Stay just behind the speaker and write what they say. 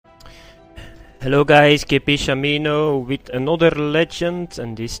Hello guys, KpShamino with another legend,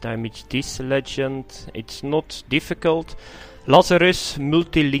 and this time it's this legend. It's not difficult. Lazarus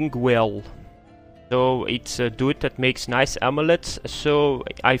Multilingual. So it's a dude that makes nice amulets. So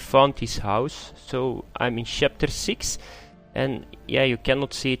I found his house. So I'm in chapter 6. And yeah, you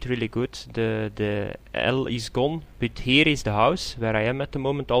cannot see it really good. The L is gone. But here is the house where I am at the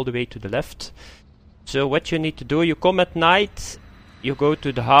moment, all the way to the left. So what you need to do, you come at night, you go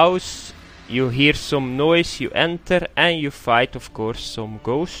to the house. You hear some noise, you enter, and you fight, of course, some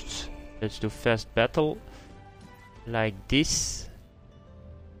ghosts. Let's do fast battle. Like this.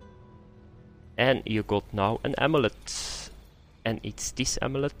 And you got now an amulet. And it's this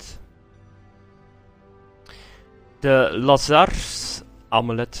amulet. The Lazar's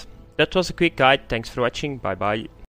amulet. That was a quick guide. Thanks for watching. Bye bye.